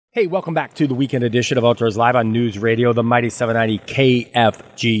Hey, welcome back to the weekend edition of Outdoors Live on News Radio, the Mighty 790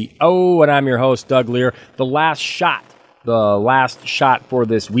 KFGO, and I'm your host, Doug Lear. The last shot for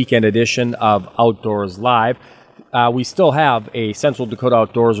this weekend edition of Outdoors Live. We still have a Central Dakota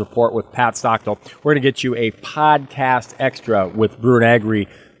Outdoors report with Pat Stockdale. We're going to get you a podcast extra with Brewer and Agri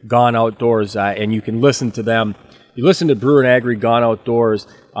Gone Outdoors, and you can listen to them. You listen to Brewer and Agri Gone Outdoors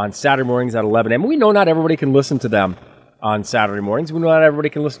on Saturday mornings at 11 a.m. We know not everybody can listen to them on Saturday mornings. We know not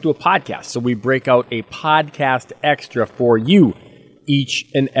everybody can listen to a podcast, so we break out a podcast extra for you each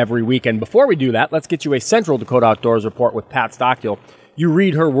and every weekend. Before we do that, let's get you a Central Dakota Outdoors report with Pat Stockdale. You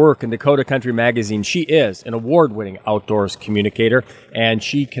read her work in Dakota Country Magazine. She is an award-winning outdoors communicator, and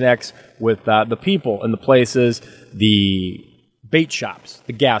she connects with the people and the places, the bait shops,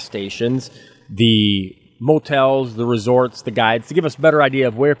 the gas stations, the motels, the resorts, the guides, to give us a better idea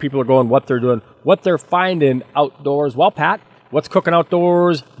of where people are going, what they're doing, what they're finding outdoors. Well, Pat, what's cooking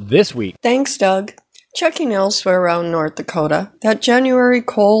outdoors this week? Thanks, Doug. Checking elsewhere around North Dakota, that January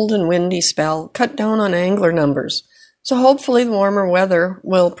cold and windy spell cut down on angler numbers. So hopefully the warmer weather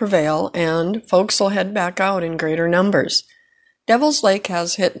will prevail and folks will head back out in greater numbers. Devil's Lake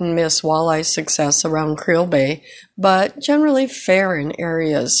has hit and miss walleye success around Creel Bay, but generally fair in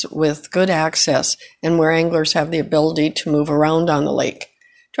areas with good access and where anglers have the ability to move around on the lake.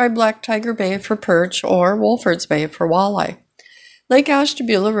 Try Black Tiger Bay for perch or Wolford's Bay for walleye. Lake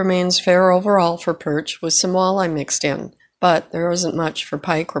Ashtabula remains fair overall for perch with some walleye mixed in, but there isn't much for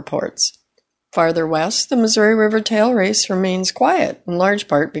pike reports. Farther west, the Missouri River tail race remains quiet, in large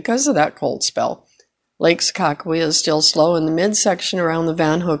part because of that cold spell. Lake Sakakawea is still slow in the midsection around the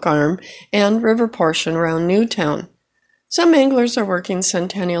Van Hook Arm and river portion around Newtown. Some anglers are working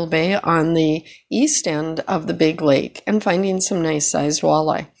Centennial Bay on the east end of the big lake and finding some nice-sized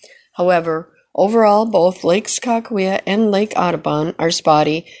walleye. However, overall, both Lake Sakakawea and Lake Audubon are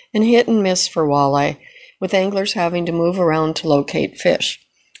spotty and hit and miss for walleye, with anglers having to move around to locate fish.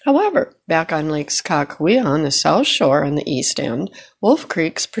 However, back on Lake Sakakawea on the south shore on the east end, Wolf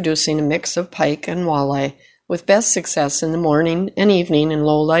Creek's producing a mix of pike and walleye, with best success in the morning and evening and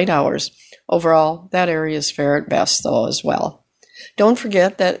low light hours. Overall, that area is fair at best, though, as well. Don't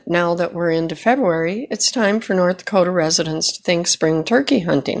forget that now that we're into February, it's time for North Dakota residents to think spring turkey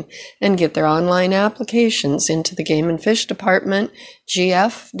hunting and get their online applications into the Game and Fish Department,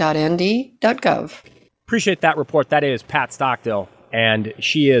 gf.nd.gov. Appreciate that report. That is Pat Stockdale, and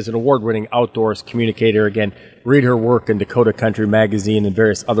she is an award-winning outdoors communicator. Again, read her work in Dakota Country Magazine and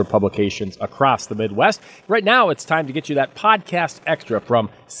various other publications across the Midwest. Right now, it's time to get you that podcast extra from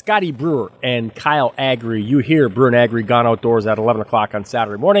Scotty Brewer and Kyle Agri. You hear Brewer and Agri Gone Outdoors at 11 o'clock on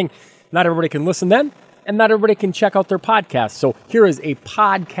Saturday morning. Not everybody can listen then, and not everybody can check out their podcast. So here is a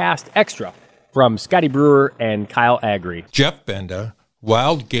podcast extra from Scotty Brewer and Kyle Agri. Jeff Benda,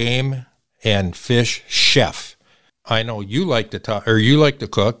 wild game and fish chef. I know you like to talk, or you like to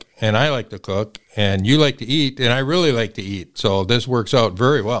cook, and I like to cook, and you like to eat, and I really like to eat. So this works out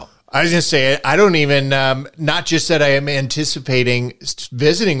very well. I was going to say, I don't even, not just that I am anticipating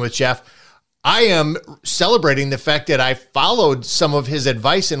visiting with Jeff, I am celebrating the fact that I followed some of his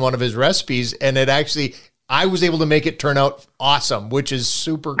advice in one of his recipes, and it actually, I was able to make it turn out awesome, which is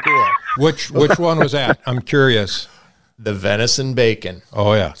super cool. Which one was that? I'm curious. The venison bacon.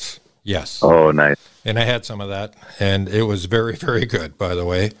 Oh, yes. Yes. Oh, nice. And I had some of that, and it was very, very good, by the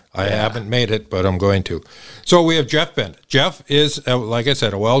way. I haven't made it, but I'm going to. So we have Jeff Benda. Jeff is, like I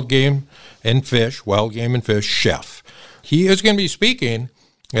said, a wild game and fish chef. He is going to be speaking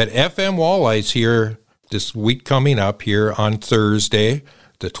at FM Walleyes here this week coming up here on Thursday,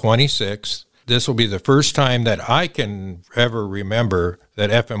 the 26th. This will be the first time that I can ever remember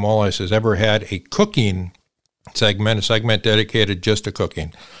that FM Walleyes has ever had a cooking segment, a segment dedicated just to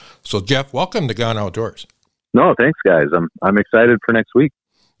cooking. So, Jeff, welcome to Gone Outdoors. No, thanks, guys. I'm excited for next week.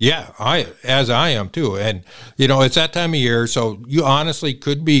 Yeah, I am too. And, you know, it's that time of year, so you honestly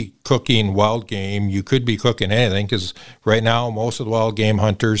could be cooking wild game. You could be cooking anything, because right now most of the wild game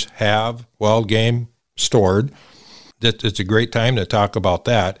hunters have wild game stored. It's a great time to talk about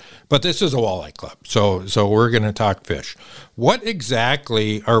that. But this is a walleye club, so we're going to talk fish. What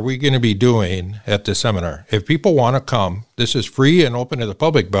exactly are we going to be doing at the seminar? If people want to come, this is free and open to the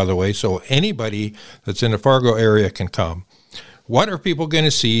public, by the way, so anybody that's in the Fargo area can come. What are people going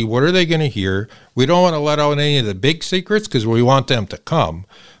to see? What are they going to hear? We don't want to let out any of the big secrets because we want them to come.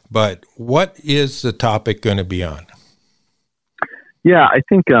 But what is the topic going to be on? Yeah, I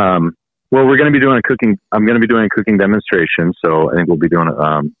think... Well, we're going to be doing a cooking. I'm going to be doing a cooking demonstration, so I think we'll be doing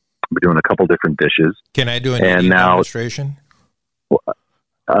a couple different dishes. Can I do an eating demonstration?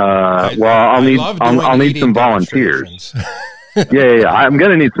 I'll need some volunteers. Yeah. I'm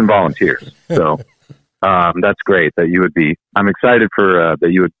going to need some volunteers. So that's great that you would be. I'm excited for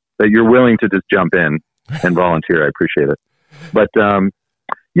that you're willing to just jump in and volunteer. I appreciate it. But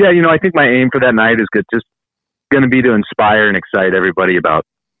I think my aim for that night is just going to be to inspire and excite everybody about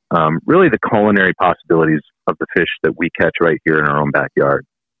really the culinary possibilities of the fish that we catch right here in our own backyard.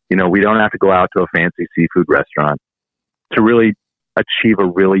 We don't have to go out to a fancy seafood restaurant to really achieve a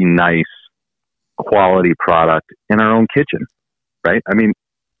really nice quality product in our own kitchen, right? I mean,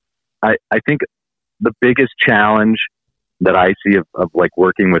 I think the biggest challenge that I see of like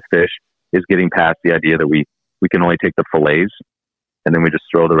working with fish is getting past the idea that we can only take the fillets and then we just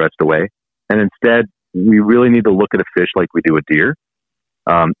throw the rest away. And instead, we really need to look at a fish like we do a deer.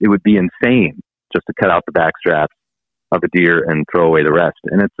 It would be insane just to cut out the back straps of a deer and throw away the rest.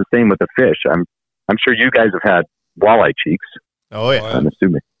 And it's the same with the fish. I'm sure you guys have had walleye cheeks. Oh yeah. I'm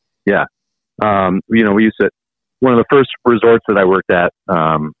assuming. Yeah. We used to, one of the first resorts that I worked at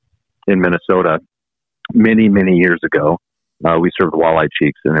in Minnesota many, many years ago, we served walleye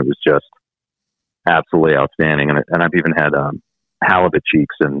cheeks, and it was just absolutely outstanding. And I've even had halibut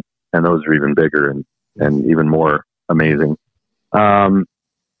cheeks, and those are even bigger and even more amazing.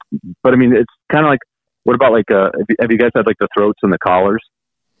 But I mean, it's kind of like, what about like, have you guys had like the throats and the collars?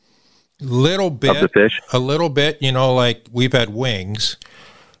 Little bit of the fish? A little bit, like we've had wings.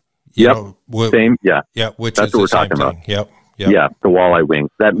 Yep. Same. Yeah. Yeah. Which that's is what we're the same talking thing. about. Yep. Yeah. The walleye wings,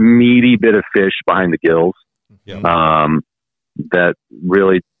 that meaty bit of fish behind the gills. Yep. That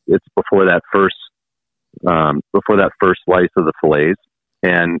really, it's before that first slice of the fillets.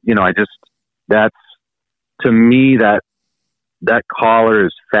 And, that's, to me, that collar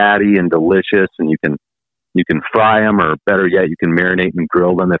is fatty and delicious, and you can fry them, or better yet, you can marinate and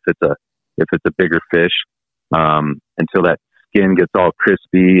grill them if it's a bigger fish, until that skin gets all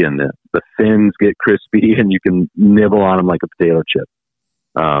crispy and the fins get crispy, and you can nibble on them like a potato chip.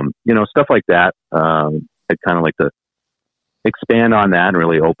 Stuff like that. I'd kind of like to expand on that and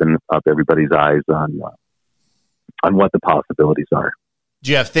really open up everybody's eyes on what the possibilities are.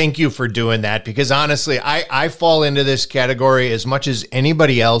 Jeff, thank you for doing that, because honestly, I fall into this category as much as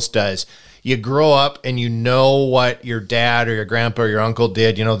anybody else does. You grow up and you know what your dad or your grandpa or your uncle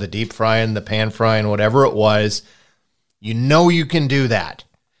did, the deep frying, the pan frying, whatever it was. You can do that.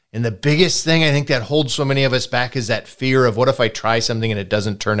 And the biggest thing I think that holds so many of us back is that fear of, what if I try something and it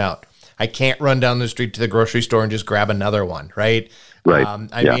doesn't turn out? I can't run down the street to the grocery store and just grab another one, right? Right.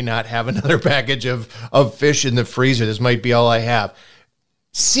 I may not have another package of fish in the freezer. This might be all I have.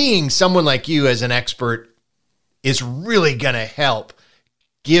 Seeing someone like you as an expert is really going to help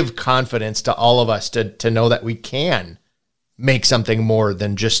give confidence to all of us to know that we can make something more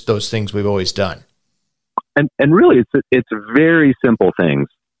than just those things we've always done. And really, it's very simple things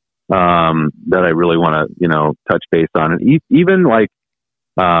that I really want to touch base on. And even like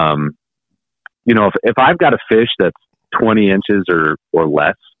if I've got a fish that's 20 inches or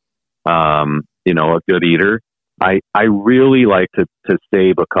less, a good eater, I really like to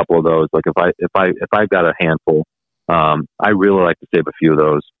save a couple of those. Like if I've got a handful, I really like to save a few of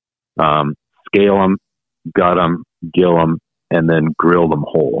those, scale them, gut them, gill them, and then grill them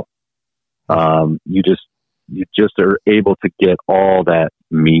whole. You just are able to get all that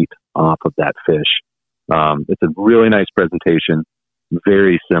meat off of that fish. It's a really nice presentation,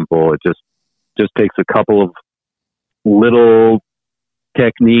 very simple. It just takes a couple of little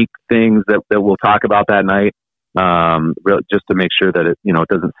technique things that we'll talk about that night, just to make sure that it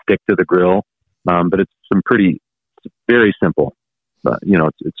doesn't stick to the grill. But it's very simple.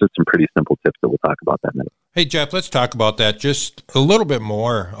 It's just some pretty simple tips that we'll talk about that night. Hey, Jeff, let's talk about that just a little bit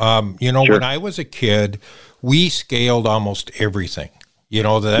more. Sure. When I was a kid, we scaled almost everything.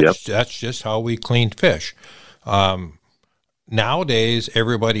 That's just how we cleaned fish. Nowadays,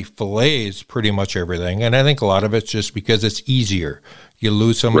 everybody fillets pretty much everything, and I think a lot of it's just because it's easier. You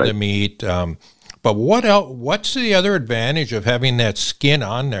lose some of the meat. But what else? What's the other advantage of having that skin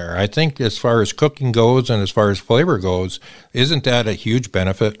on there? I think as far as cooking goes and as far as flavor goes, isn't that a huge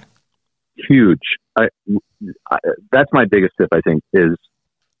benefit? Huge. That's my biggest tip, I think, is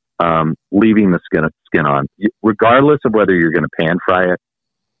leaving the skin on, regardless of whether you're going to pan fry it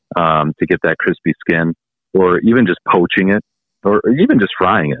to get that crispy skin, or even just poaching it, or even just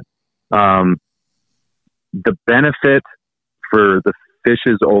frying it. The benefit for the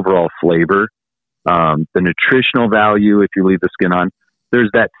fish's overall flavor, the nutritional value, if you leave the skin on, there's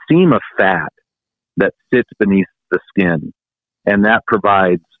that seam of fat that sits beneath the skin, and that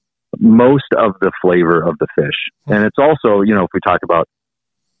provides most of the flavor of the fish. And it's also, if we talk about,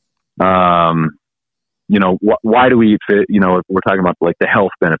 why do we eat fish? If we're talking about like the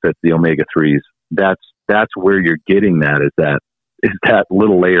health benefits, the omega-3s, that's that's where you're getting that is that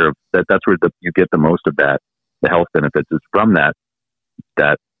little layer of that's where you get the most of that, the health benefits is from that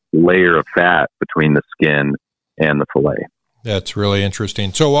layer of fat between the skin and the fillet. That's really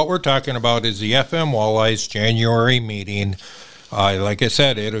interesting. So what we're talking about is the FM Walleyes January meeting. Like I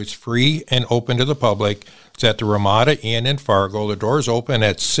said, it is free and open to the public. It's at the Ramada Inn in Fargo. The doors open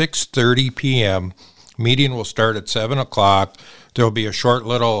at 6:30 p.m. Meeting will start at 7 o'clock. There will be a short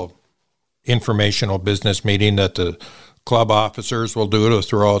little informational business meeting that the club officers will do to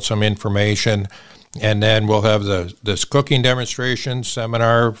throw out some information. And then we'll have this cooking demonstration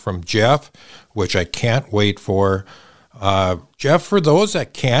seminar from Jeff, which I can't wait for. Jeff, for those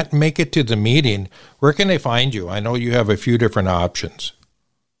that can't make it to the meeting, where can they find you? I know you have a few different options.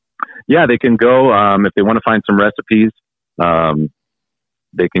 Yeah, they can go, if they want to find some recipes,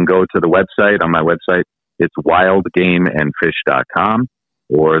 they can go to the website. On my website, it's wildgameandfish.com,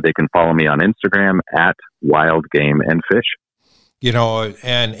 or they can follow me on Instagram at wildgameandfish. You know,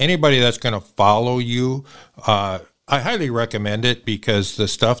 and anybody that's going to follow you, I highly recommend it, because the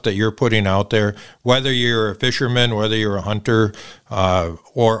stuff that you're putting out there, whether you're a fisherman, whether you're a hunter,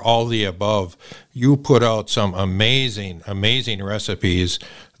 or all the above, you put out some amazing, amazing recipes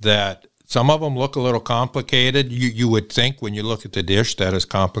that some of them look a little complicated. You would think when you look at the dish that is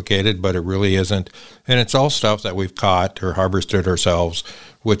complicated, but it really isn't. And it's all stuff that we've caught or harvested ourselves,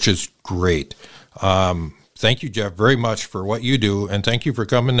 which is great. Thank you, Jeff, very much for what you do, and thank you for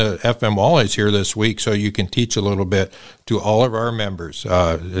coming to FM Walleyes here this week so you can teach a little bit to all of our members.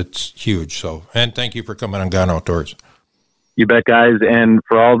 It's huge. So, and thank you for coming on Gone Outdoors. You bet, guys. And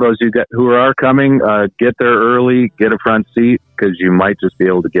for all those who are coming, get there early, get a front seat, because you might just be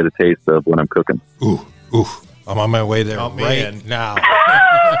able to get a taste of what I'm cooking. Ooh, I'm on my way there right now.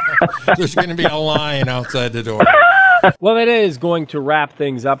 There's going to be a line outside the door. Well, it is going to wrap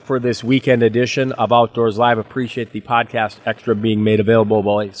things up for this weekend edition of Outdoors Live. Appreciate the podcast extra being made available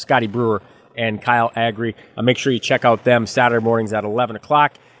by Scotty Brewer and Kyle Agri. Make sure you check out them Saturday mornings at 11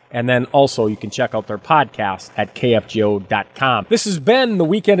 o'clock. And then also you can check out their podcast at kfgo.com. This has been the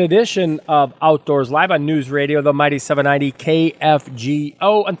weekend edition of Outdoors Live on News Radio, the Mighty 790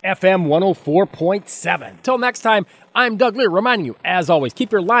 KFGO and FM 104.7. Till next time, I'm Doug Lear reminding you, as always,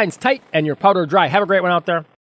 keep your lines tight and your powder dry. Have a great one out there.